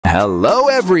Hello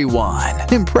everyone!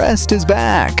 Impressed is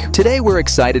back! Today we're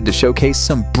excited to showcase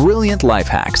some brilliant life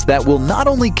hacks that will not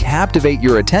only captivate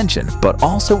your attention, but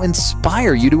also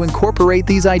inspire you to incorporate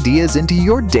these ideas into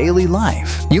your daily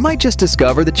life. You might just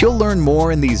discover that you'll learn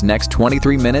more in these next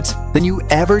 23 minutes than you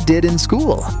ever did in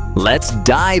school. Let's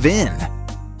dive in!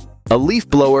 A leaf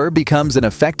blower becomes an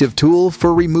effective tool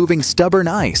for removing stubborn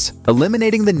ice,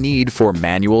 eliminating the need for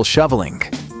manual shoveling.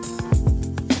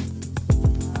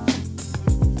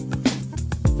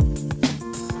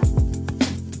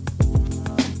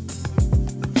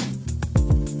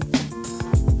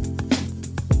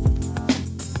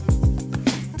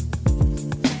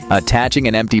 Attaching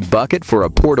an empty bucket for a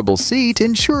portable seat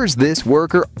ensures this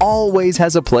worker always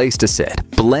has a place to sit,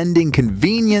 blending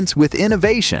convenience with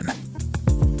innovation.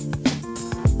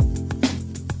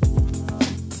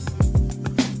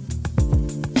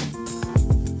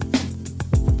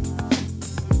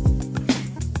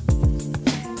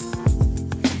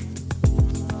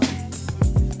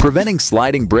 Preventing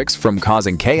sliding bricks from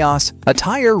causing chaos, a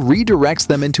tire redirects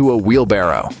them into a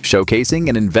wheelbarrow, showcasing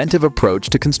an inventive approach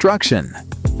to construction.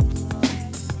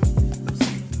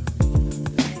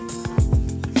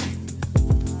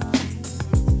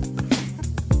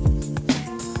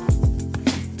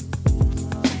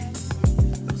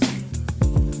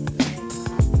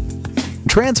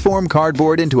 Transform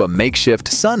cardboard into a makeshift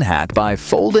sun hat by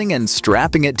folding and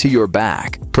strapping it to your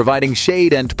back, providing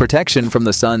shade and protection from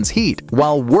the sun's heat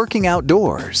while working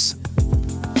outdoors.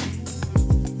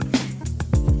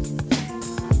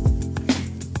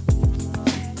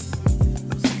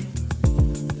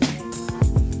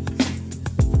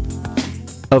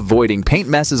 Avoiding paint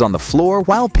messes on the floor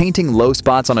while painting low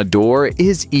spots on a door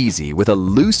is easy with a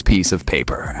loose piece of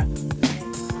paper.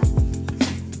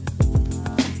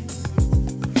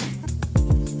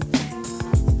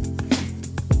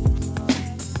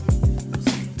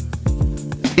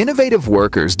 Innovative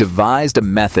workers devised a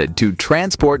method to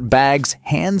transport bags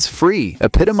hands-free,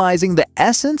 epitomizing the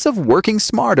essence of working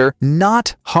smarter,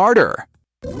 not harder.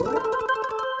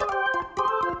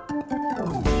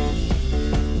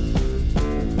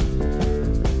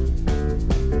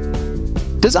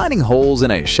 Designing holes in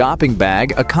a shopping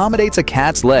bag accommodates a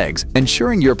cat's legs,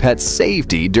 ensuring your pet's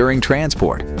safety during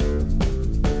transport.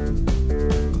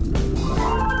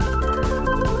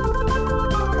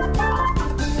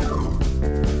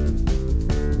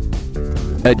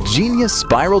 A genius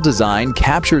spiral design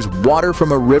captures water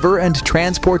from a river and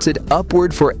transports it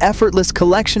upward for effortless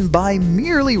collection by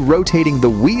merely rotating the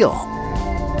wheel.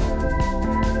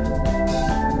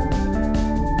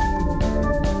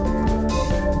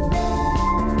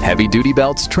 Heavy-duty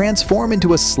belts transform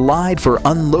into a slide for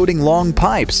unloading long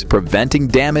pipes, preventing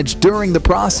damage during the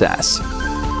process.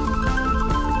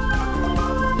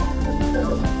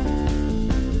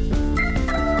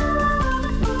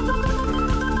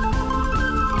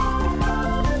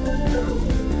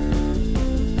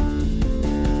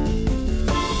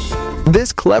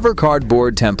 This clever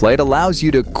cardboard template allows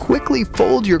you to quickly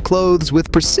fold your clothes with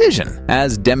precision,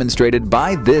 as demonstrated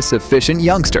by this efficient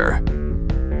youngster.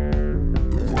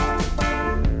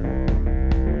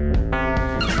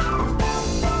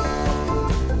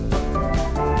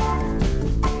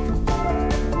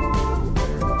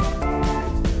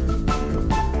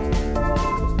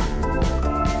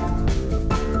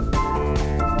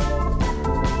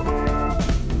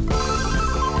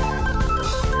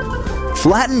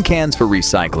 Flatten cans for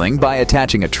recycling by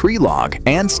attaching a tree log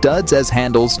and studs as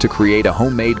handles to create a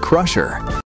homemade crusher.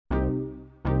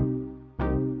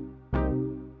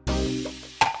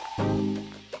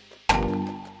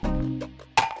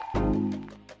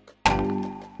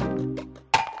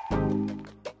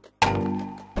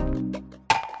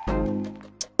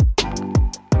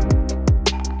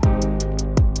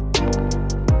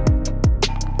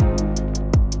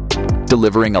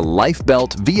 Delivering a life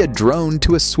belt via drone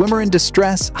to a swimmer in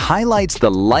distress highlights the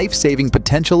life-saving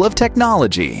potential of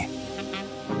technology.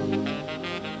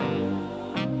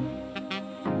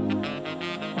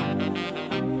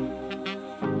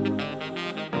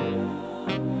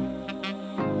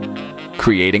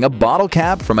 Creating a bottle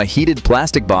cap from a heated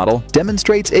plastic bottle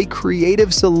demonstrates a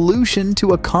creative solution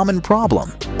to a common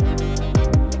problem.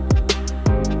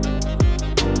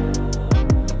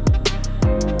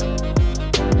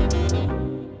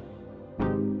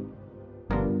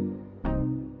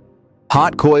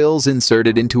 Hot coils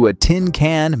inserted into a tin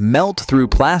can melt through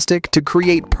plastic to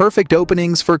create perfect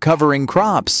openings for covering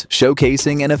crops,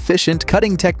 showcasing an efficient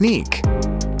cutting technique.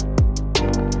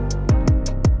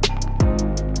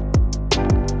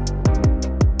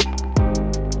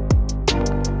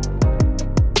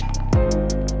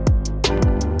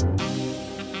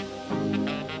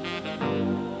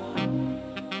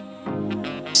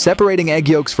 Separating egg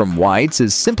yolks from whites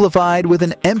is simplified with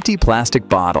an empty plastic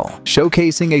bottle,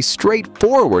 showcasing a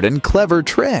straightforward and clever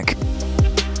trick.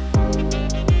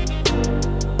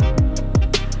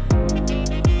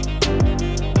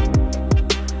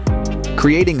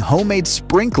 Creating homemade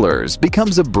sprinklers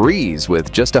becomes a breeze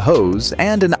with just a hose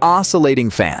and an oscillating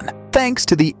fan, thanks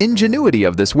to the ingenuity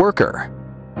of this worker.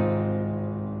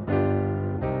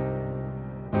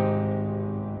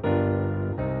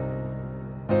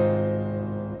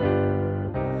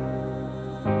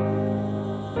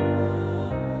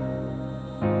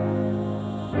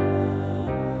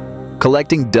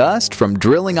 Collecting dust from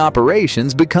drilling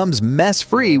operations becomes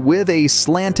mess-free with a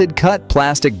slanted cut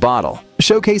plastic bottle,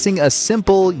 showcasing a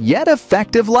simple yet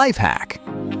effective life hack.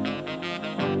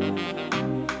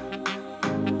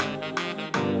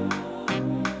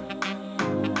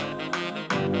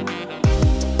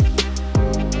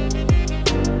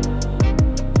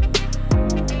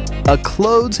 A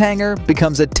clothes hanger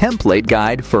becomes a template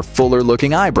guide for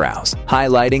fuller-looking eyebrows,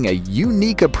 highlighting a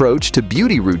unique approach to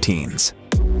beauty routines.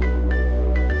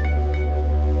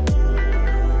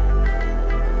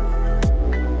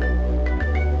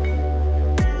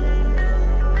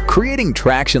 Creating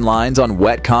traction lines on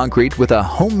wet concrete with a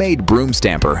homemade broom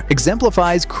stamper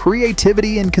exemplifies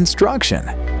creativity in construction.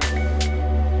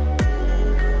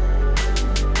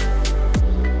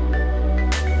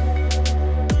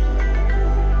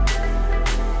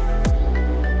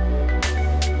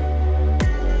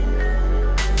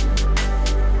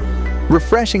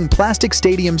 Refreshing plastic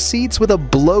stadium seats with a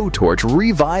blowtorch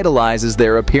revitalizes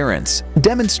their appearance,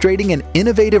 demonstrating an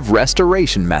innovative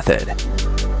restoration method.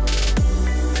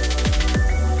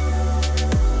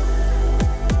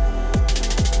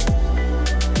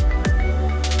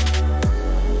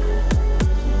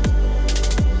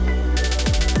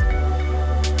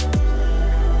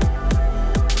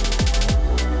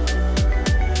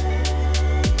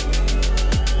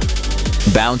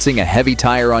 Bouncing a heavy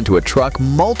tire onto a truck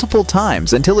multiple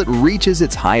times until it reaches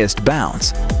its highest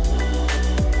bounce.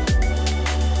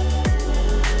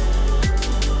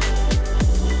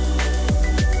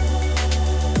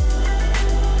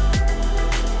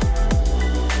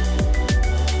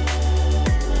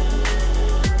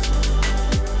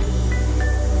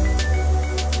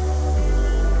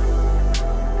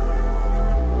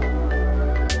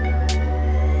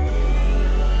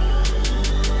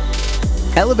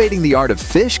 Elevating the art of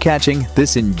fish catching,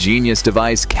 this ingenious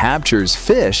device captures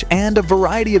fish and a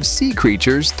variety of sea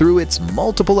creatures through its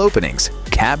multiple openings,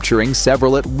 capturing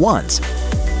several at once.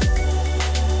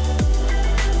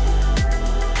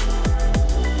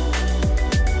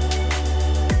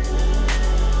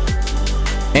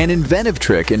 An inventive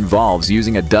trick involves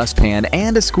using a dustpan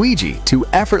and a squeegee to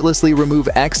effortlessly remove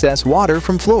excess water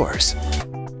from floors.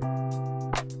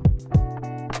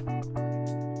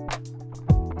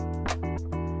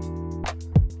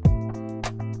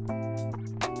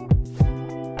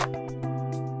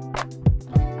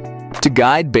 To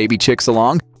guide baby chicks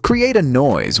along, create a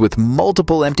noise with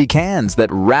multiple empty cans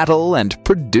that rattle and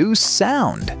produce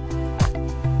sound.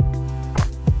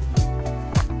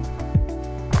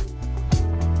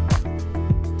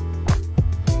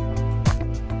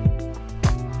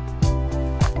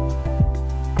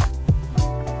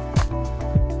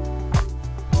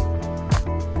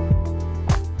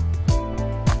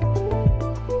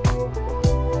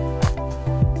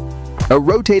 A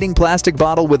rotating plastic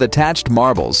bottle with attached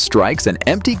marbles strikes an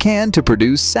empty can to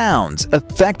produce sounds,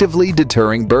 effectively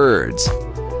deterring birds.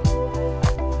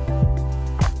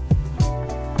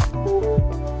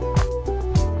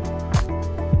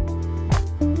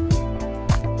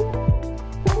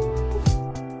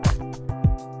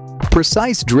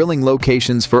 Precise drilling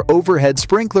locations for overhead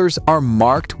sprinklers are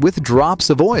marked with drops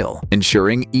of oil,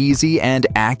 ensuring easy and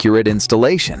accurate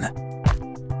installation.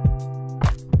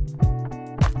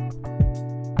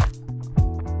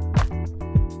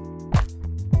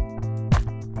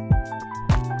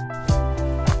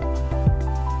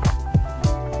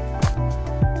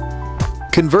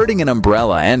 Converting an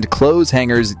umbrella and clothes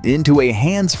hangers into a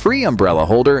hands-free umbrella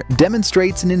holder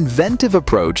demonstrates an inventive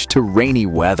approach to rainy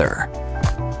weather.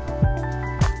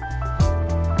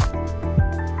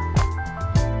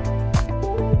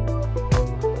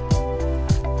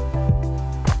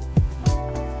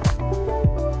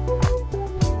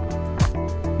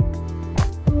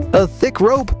 A thick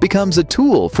rope becomes a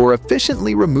tool for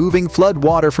efficiently removing flood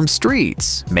water from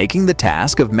streets, making the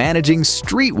task of managing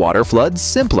street water floods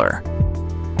simpler.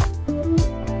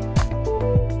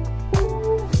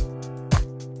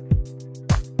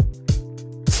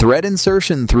 Thread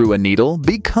insertion through a needle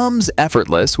becomes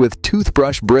effortless with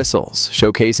toothbrush bristles,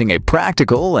 showcasing a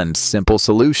practical and simple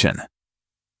solution.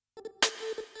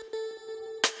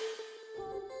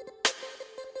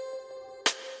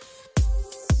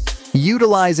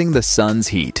 Utilizing the sun's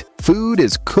heat, food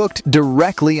is cooked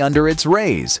directly under its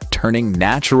rays, turning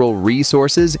natural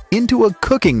resources into a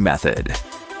cooking method.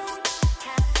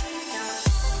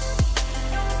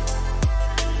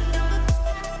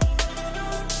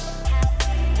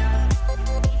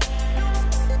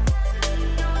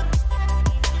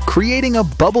 Creating a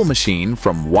bubble machine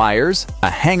from wires, a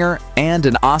hanger, and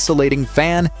an oscillating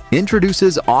fan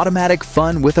introduces automatic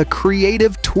fun with a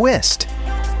creative twist.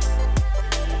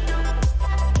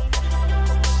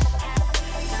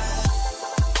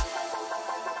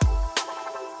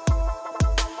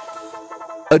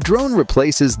 A drone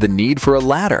replaces the need for a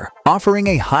ladder, offering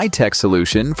a high-tech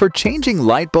solution for changing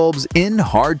light bulbs in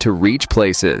hard-to-reach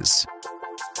places.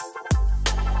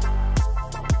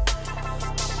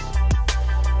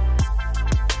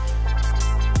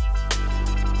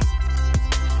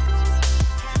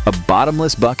 A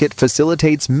bottomless bucket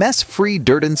facilitates mess-free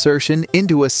dirt insertion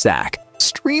into a sack,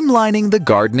 streamlining the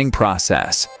gardening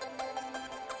process.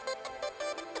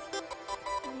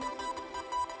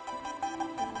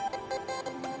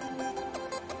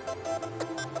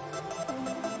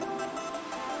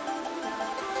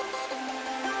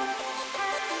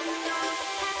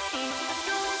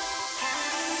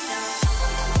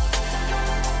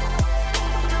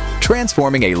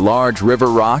 Transforming a large river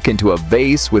rock into a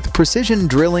vase with precision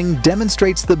drilling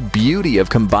demonstrates the beauty of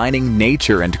combining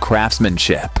nature and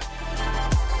craftsmanship.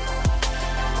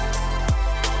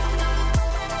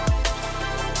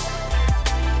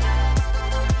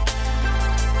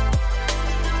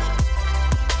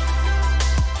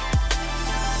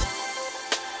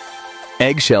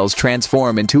 Eggshells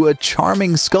transform into a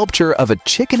charming sculpture of a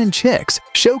chicken and chicks,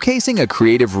 showcasing a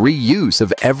creative reuse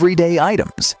of everyday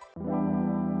items.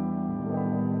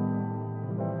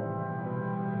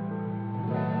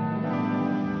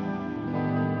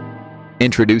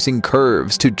 Introducing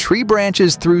curves to tree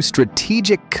branches through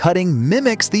strategic cutting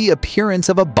mimics the appearance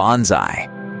of a bonsai.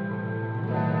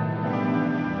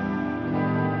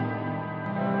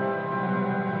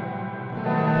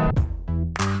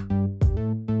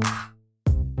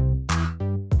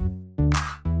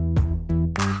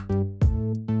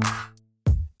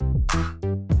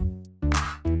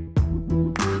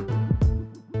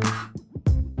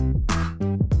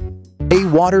 A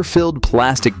water-filled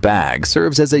plastic bag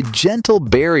serves as a gentle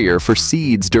barrier for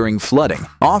seeds during flooding,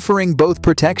 offering both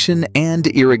protection and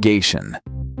irrigation.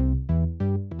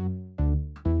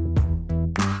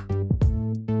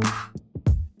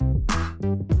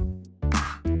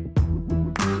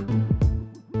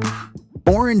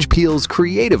 Orange peels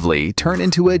creatively turn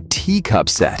into a teacup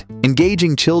set,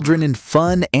 engaging children in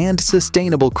fun and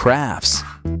sustainable crafts.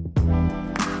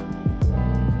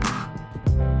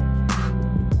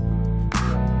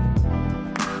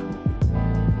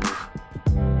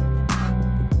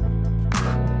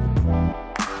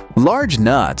 Large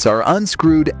nuts are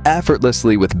unscrewed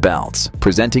effortlessly with belts,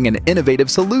 presenting an innovative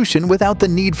solution without the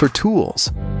need for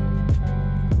tools.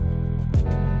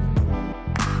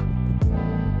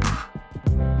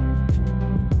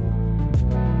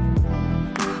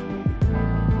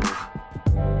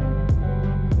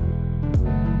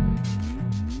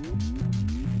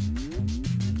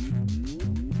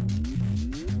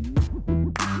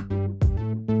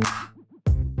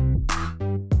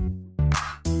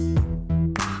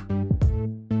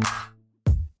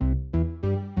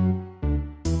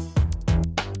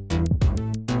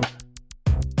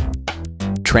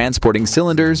 Transporting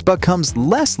cylinders becomes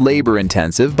less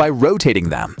labor-intensive by rotating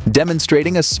them,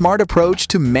 demonstrating a smart approach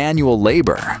to manual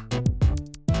labor.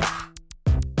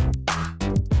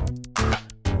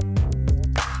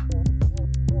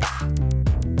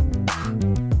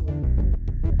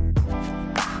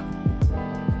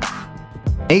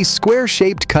 A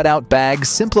square-shaped cutout bag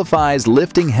simplifies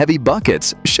lifting heavy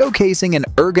buckets, showcasing an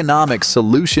ergonomic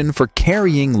solution for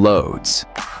carrying loads.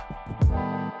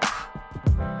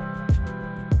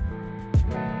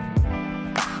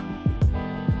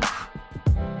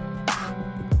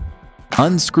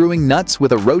 Unscrewing nuts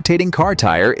with a rotating car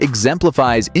tire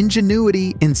exemplifies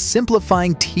ingenuity in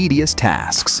simplifying tedious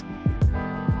tasks.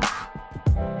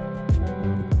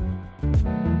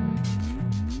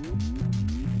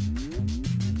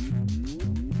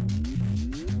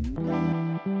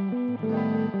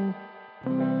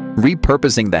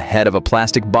 Repurposing the head of a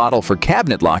plastic bottle for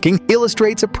cabinet locking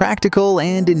illustrates a practical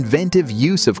and inventive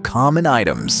use of common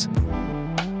items.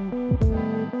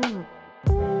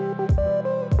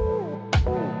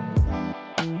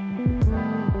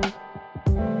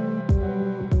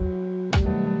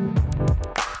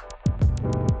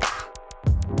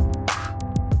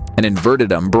 An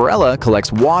inverted umbrella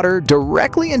collects water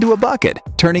directly into a bucket,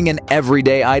 turning an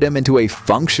everyday item into a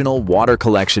functional water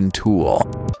collection tool.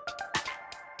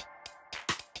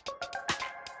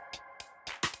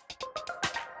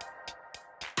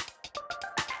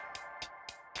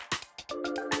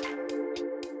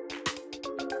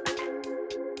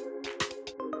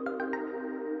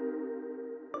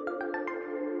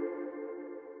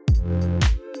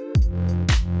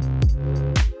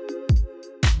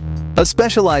 A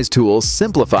specialized tool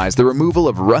simplifies the removal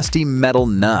of rusty metal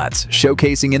nuts,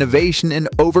 showcasing innovation in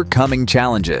overcoming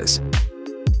challenges.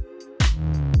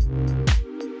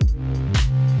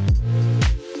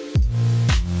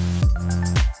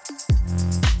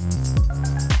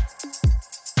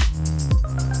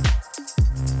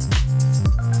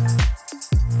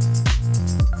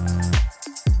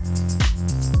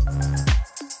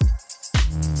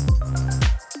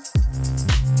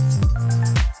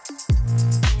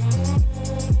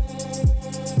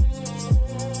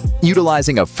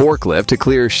 Utilizing a forklift to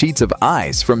clear sheets of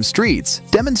ice from streets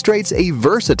demonstrates a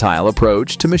versatile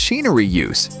approach to machinery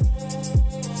use.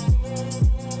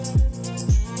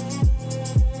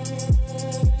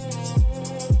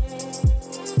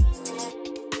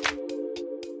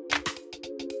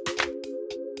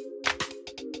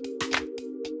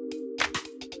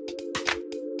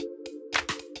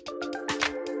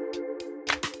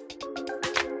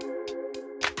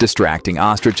 Distracting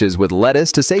ostriches with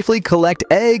lettuce to safely collect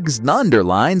eggs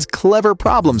underlines clever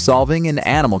problem-solving in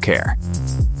animal care.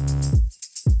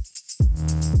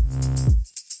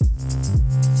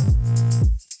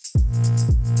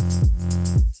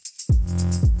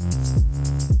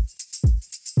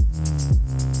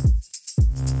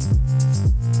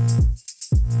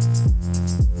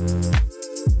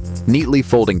 Neatly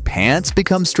folding pants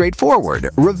becomes straightforward,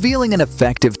 revealing an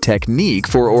effective technique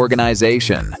for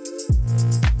organization.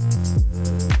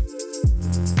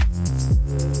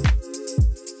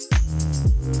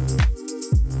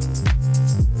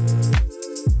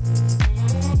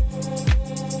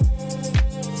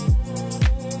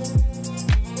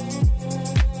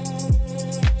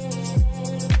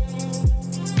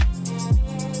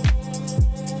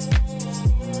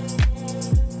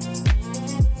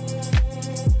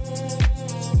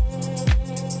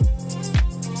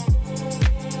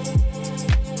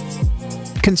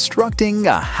 Constructing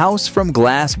a house from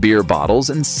glass beer bottles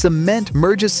and cement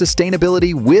merges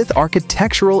sustainability with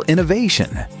architectural innovation.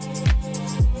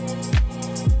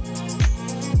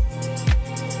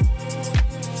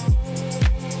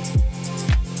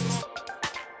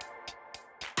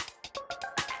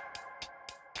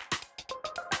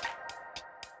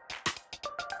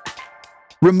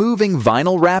 Removing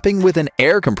vinyl wrapping with an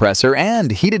air compressor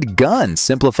and heated gun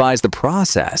simplifies the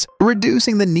process,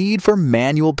 reducing the need for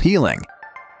manual peeling.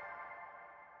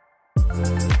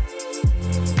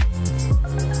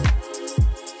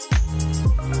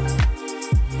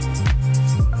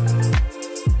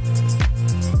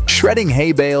 Shredding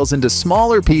hay bales into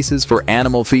smaller pieces for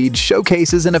animal feed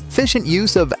showcases an efficient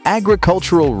use of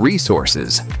agricultural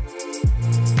resources.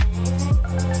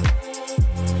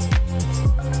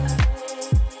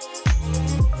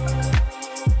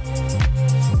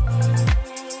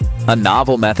 A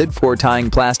novel method for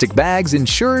tying plastic bags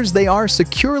ensures they are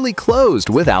securely closed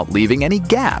without leaving any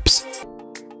gaps.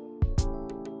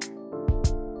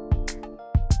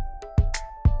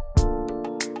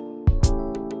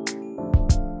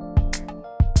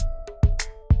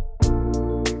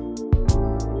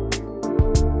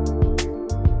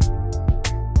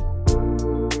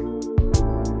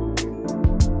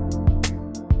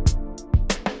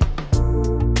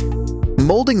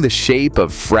 Molding the shape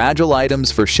of fragile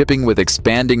items for shipping with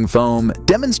expanding foam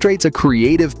demonstrates a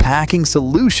creative packing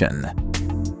solution.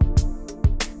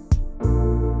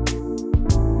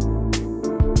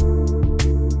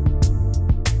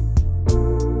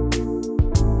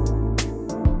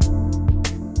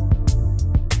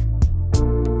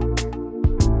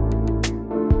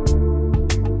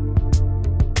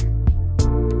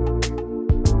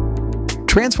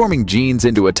 Transforming jeans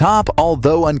into a top,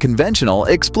 although unconventional,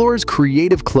 explores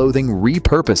creative clothing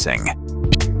repurposing.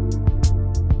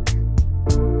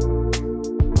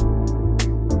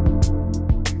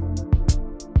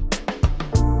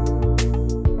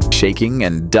 Shaking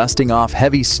and dusting off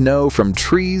heavy snow from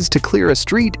trees to clear a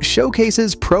street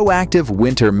showcases proactive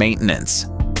winter maintenance.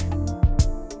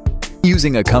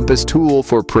 Using a compass tool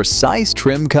for precise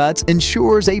trim cuts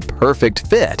ensures a perfect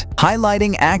fit,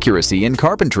 highlighting accuracy in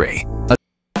carpentry.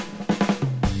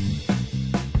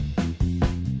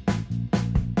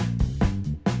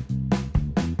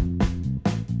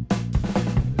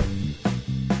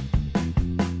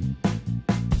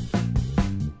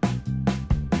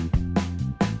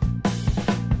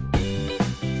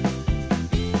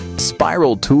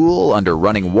 spiral tool under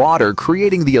running water,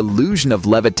 creating the illusion of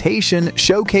levitation,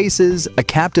 showcases a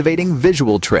captivating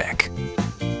visual trick.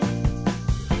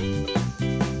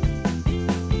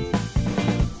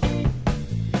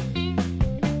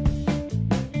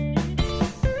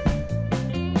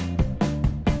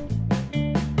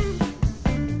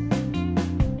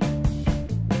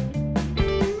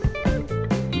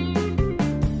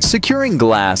 Securing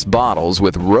glass bottles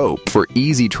with rope for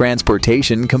easy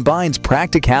transportation combines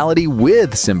practicality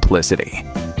with simplicity.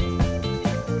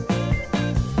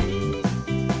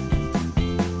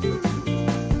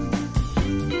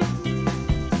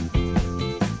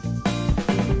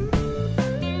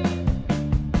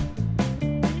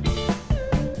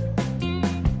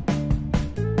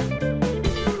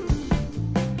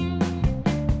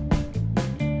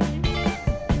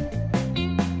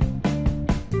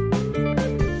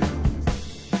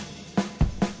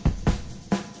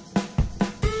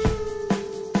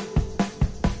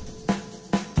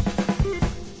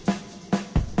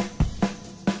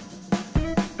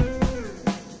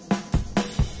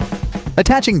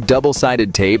 Attaching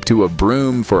double-sided tape to a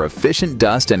broom for efficient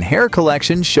dust and hair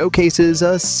collection showcases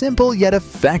a simple yet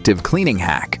effective cleaning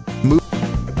hack.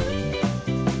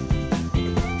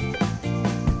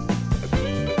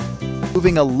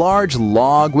 Moving a large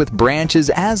log with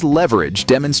branches as leverage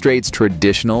demonstrates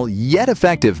traditional yet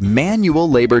effective manual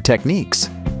labor techniques.